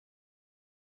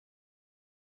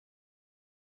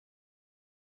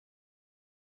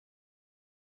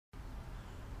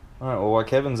Alright, well, while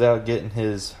Kevin's out getting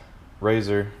his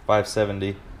Rzr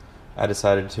 570, I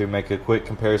decided to make a quick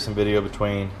comparison video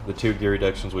between the two gear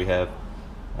reductions we have.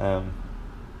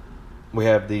 We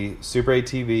have the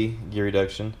SuperATV gear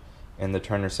reduction and the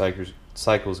Turner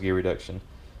Cycles gear reduction.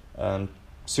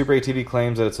 SuperATV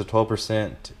claims that it's a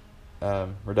 12%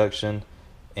 reduction,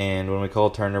 and when we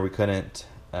called Turner,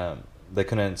 they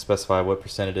couldn't specify what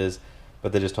percent it is,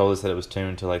 but they just told us that it was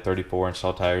tuned to like 34-inch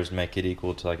tall tires, make it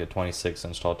equal to like a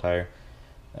 26-inch tall tire.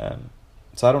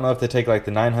 So I don't know if they take like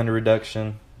the 900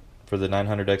 reduction for the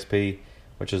 900 XP,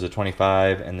 which is a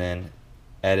 25, and then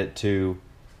add it to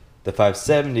the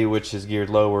 570, which is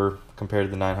geared lower compared to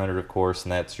the 900, of course,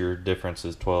 and that's your difference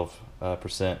is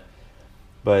 12%.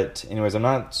 But anyways, I'm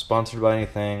not sponsored by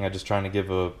anything. I'm just trying to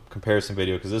give a comparison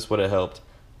video because this would have helped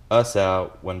us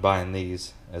out when buying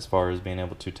these, as far as being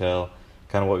able to tell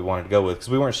kind of what we wanted to go with, because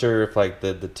we weren't sure if like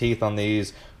the teeth on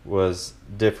these was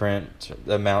different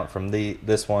amount from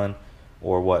this one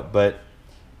or what. But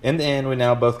in the end, we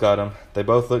now both got them. They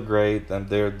both look great.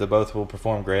 They both will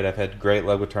perform great. I've had great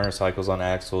luck with Turner Cycles on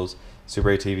axles.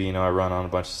 SuperATV, I run on a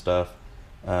bunch of stuff.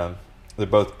 They're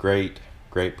both great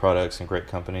products and great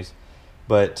companies.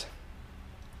 But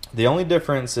the only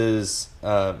difference is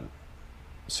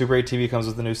SuperATV comes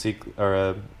with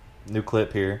a new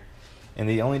clip here, and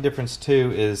the only difference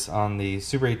too is on the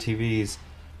SuperATVs,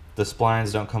 the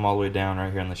splines don't come all the way down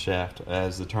right here on the shaft,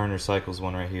 as the Turner Cycles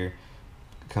one right here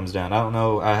comes down. I don't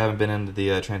know. I haven't been into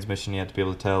the transmission yet to be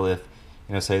able to tell if,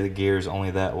 say the gear is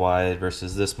only that wide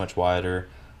versus this much wider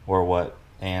or what.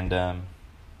 And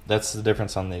that's the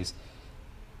difference on these.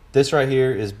 This right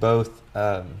here is both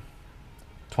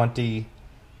 25.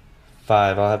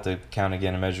 I'll have to count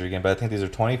again and measure again, but I think these are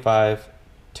 25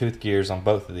 tooth gears on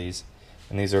both of these,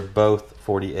 and these are both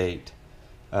 48.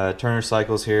 Turner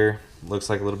Cycles here looks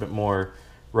like a little bit more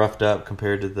roughed up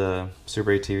compared to the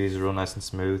SuperATVs. Are real nice and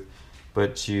smooth.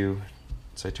 But turn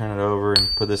it over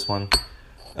and put this one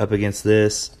up against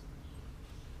this,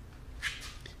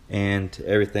 and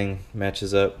everything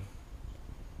matches up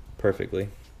perfectly.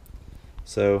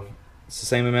 So it's the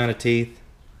same amount of teeth.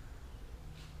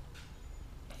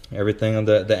 Everything on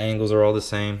the angles are all the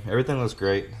same. Everything looks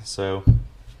great. So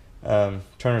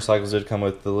Turner Cycles did come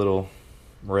with the little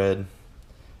red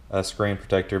screen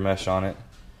protector mesh on it.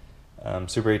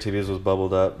 SuperATVs was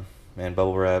bubbled up and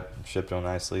bubble wrap, shipped on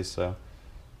nicely. So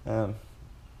really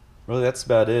that's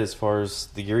about it as far as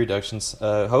the gear reductions.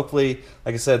 Hopefully,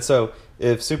 like I said, so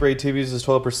if SuperATVs is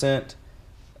 12%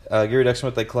 gear reduction,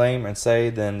 what they claim and say,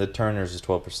 then the Turner's is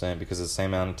 12% because it's the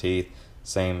same amount of teeth,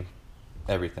 same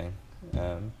everything.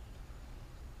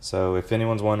 So if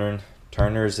anyone's wondering,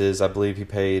 Turner's is, I believe he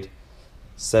paid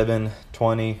 $720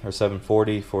 or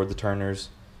 $740 for the Turners,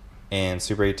 and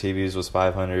SuperATVs was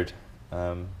 $500,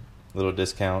 little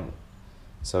discount,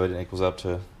 so it equals up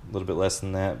to a little bit less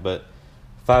than that. But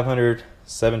 $500,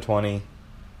 $720,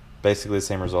 basically the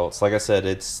same results. Like I said,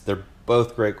 they're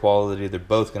both great quality. They're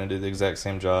both going to do the exact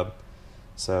same job.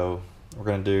 So we're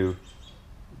going to do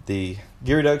the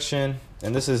gear reduction,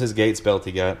 and this is his Gates belt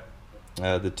he got.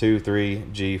 The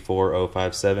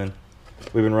 23G4057.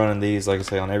 We've been running these, like I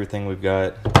say, on everything we've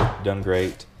got. Done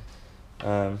great.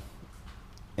 And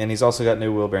he's also got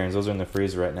new wheel bearings. Those are in the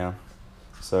freezer right now.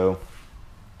 So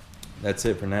that's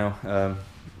it for now.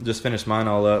 Just finished mine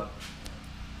all up.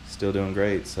 Still doing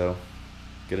great. So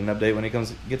get an update when he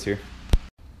gets here.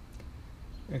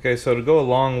 Okay, so to go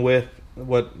along with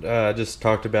what I just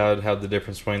talked about, how the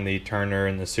difference between the Turner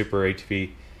and the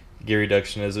SuperATV gear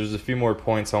reduction is, there's a few more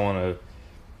points I want to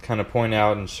kind of point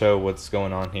out and show what's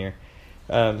going on here.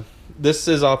 This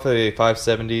is off of a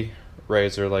 570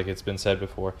 Rzr, like it's been said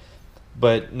before,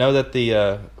 but know that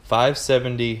the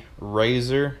 570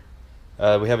 Rzr,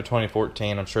 we have a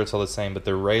 2014, I'm sure it's all the same, but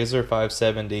the Rzr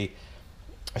 570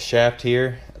 shaft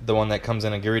here, the one that comes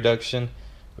in a gear reduction,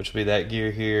 which will be that gear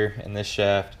here and this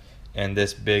shaft and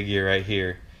this big gear right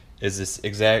here, is this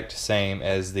exact same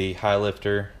as the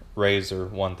Highlifter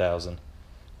Rzr 1000.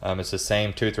 It's the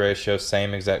same tooth ratio,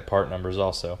 same exact part numbers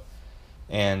also.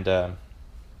 And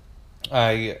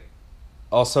I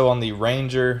also on the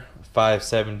Ranger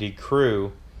 570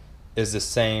 Crew is the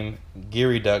same gear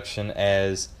reduction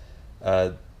as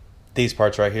these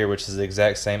parts right here, which is the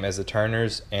exact same as the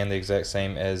Turners and the exact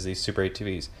same as the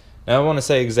SuperATVs. Now I want to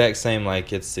say exact same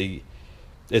like it's the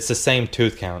same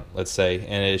tooth count, let's say,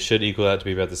 and it should equal out to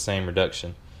be about the same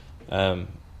reduction. I'm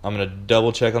gonna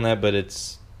double check on that, but it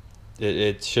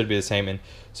should be the same. And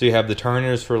so you have the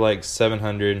Turners for like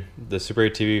 700, the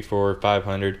SuperATV for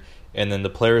 500, and then the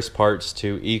Polaris parts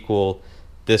to equal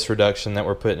this reduction that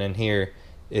we're putting in here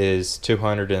is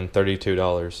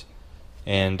 $232.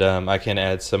 And I can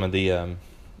add some of the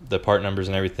the part numbers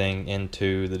and everything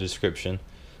into the description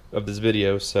of this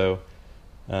video. So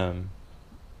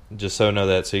just so know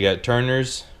that. So you got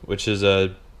Turner's, which is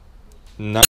a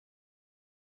not